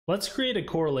Let's create a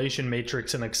correlation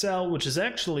matrix in Excel, which is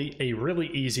actually a really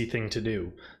easy thing to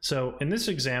do. So in this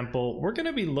example, we're going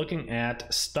to be looking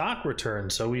at stock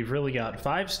returns. So we've really got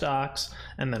 5 stocks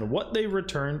and then what they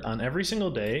returned on every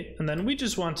single day. And then we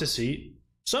just want to see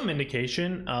some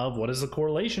indication of what is the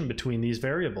correlation between these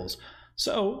variables.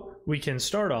 So we can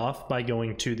start off by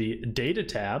going to the Data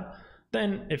tab.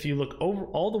 Then if you look over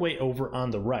all the way over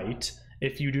on the right,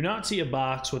 if you do not see a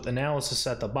box with analysis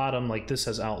at the bottom like this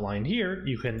as outlined here,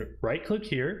 you can right click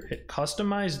here, hit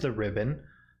customize the ribbon,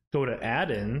 go to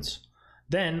add-ins,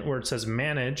 then where it says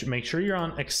manage, make sure you're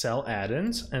on Excel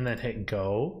add-ins and then hit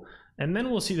go. And then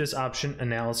we'll see this option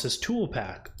Analysis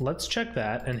ToolPak. Let's check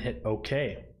that and hit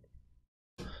OK.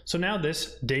 So now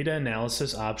this data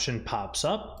analysis option pops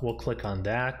up. We'll click on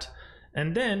that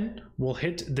and then we'll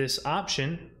hit this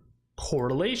option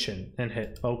correlation and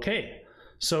hit OK.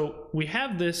 So we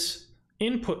have this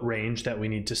input range that we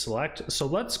need to select. So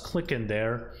let's click in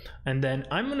there. And then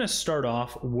I'm going to start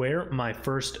off where my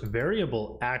first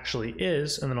variable actually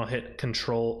is. And then I'll hit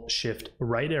Control Shift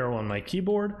right arrow on my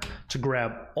keyboard to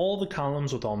grab all the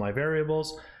columns with all my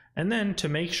variables. And then to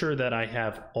make sure that I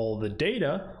have all the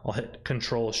data, I'll hit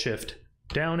Control Shift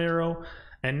down arrow.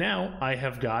 And now I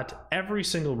have got every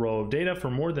single row of data for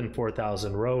more than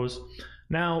 4,000 rows.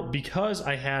 Now, because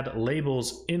I had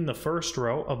labels in the first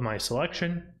row of my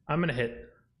selection, I'm going to hit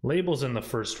labels in the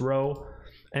first row.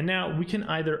 And now we can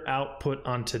either output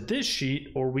onto this sheet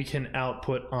or we can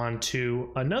output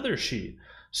onto another sheet.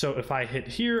 So if I hit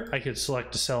here, I could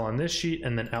select a cell on this sheet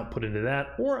and then output into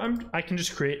that, or I can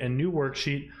just create a new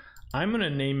worksheet. I'm going to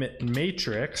name it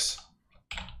matrix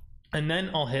and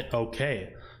then I'll hit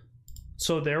OK.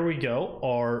 So there we go.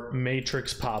 Our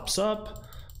matrix pops up.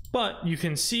 But you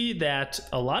can see that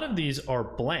a lot of these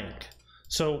are blank.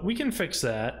 So we can fix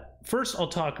that. First, I'll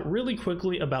talk really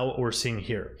quickly about what we're seeing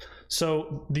here.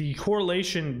 So the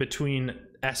correlation between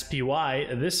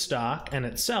SPY, this stock, and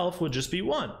itself would just be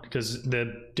 1 because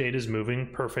the data is moving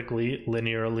perfectly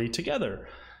linearly together.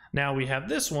 Now we have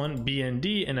this one,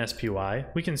 BND and SPY.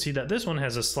 We can see that this one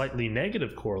has a slightly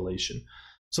negative correlation.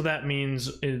 So that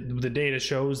means the data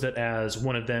shows that as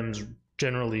one of them's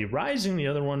generally rising, the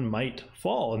other one might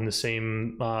fall in the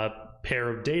same pair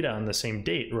of data on the same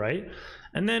date, right?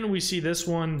 And then we see this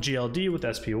one, GLD with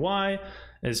SPY,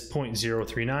 is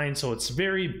 0.039, so it's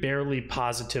very barely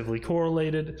positively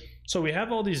correlated. So we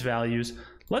have all these values.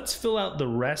 Let's fill out the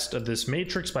rest of this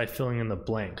matrix by filling in the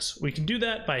blanks. We can do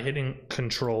that by hitting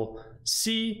Control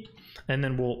C, and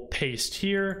then we'll paste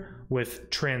here with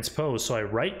transpose. So I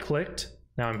right-clicked,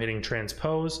 now I'm hitting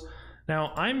transpose.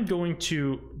 Now I'm going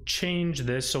to change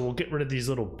this, so we'll get rid of these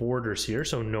little borders here,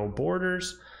 so no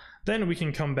borders. Then we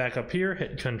can come back up here,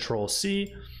 hit Control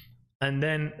C, and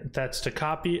then that's to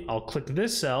copy. I'll click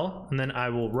this cell, and then I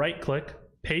will right click,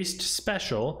 paste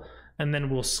special, and then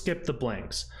we'll skip the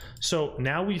blanks. So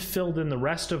now we've filled in the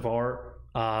rest of our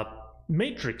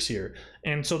matrix here.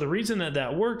 And so the reason that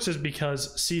that works is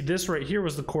because, see, this right here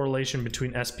was the correlation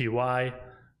between SPY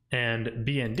and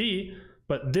BND.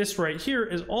 But this right here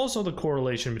is also the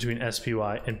correlation between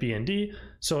SPY and BND,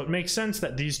 so it makes sense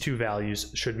that these two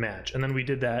values should match. And then we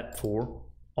did that for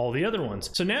all the other ones.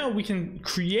 So now we can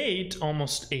create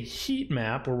almost a heat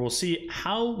map where we'll see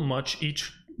how much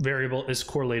each variable is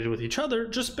correlated with each other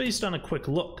just based on a quick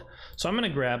look. So I'm going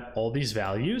to grab all these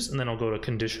values and then I'll go to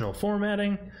conditional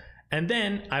formatting, and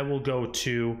then I will go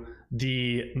to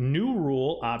the new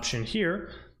rule option here.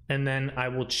 And then I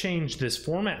will change this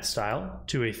format style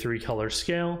to a 3-color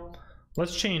scale.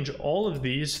 Let's change all of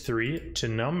these 3 to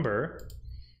number.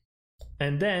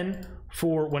 And then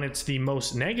for when it's the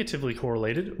most negatively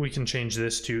correlated, we can change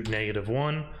this to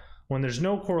 -1. When there's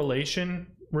no correlation,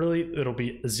 really, it'll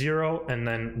be 0. And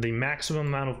then the maximum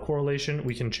amount of correlation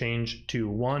we can change to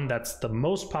 1. That's the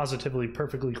most positively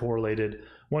perfectly correlated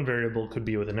one variable could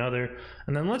be with another.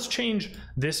 And then let's change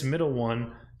this middle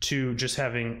one to just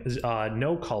having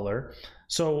no color.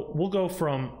 So we'll go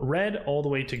from red all the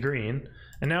way to green.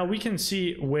 And now we can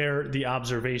see where the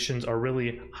observations are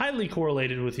really highly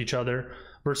correlated with each other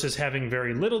versus having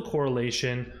very little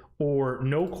correlation or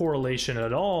no correlation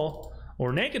at all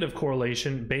or negative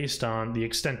correlation based on the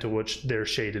extent to which they're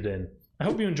shaded in. I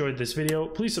hope you enjoyed this video.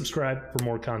 Please subscribe for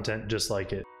more content just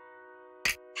like it.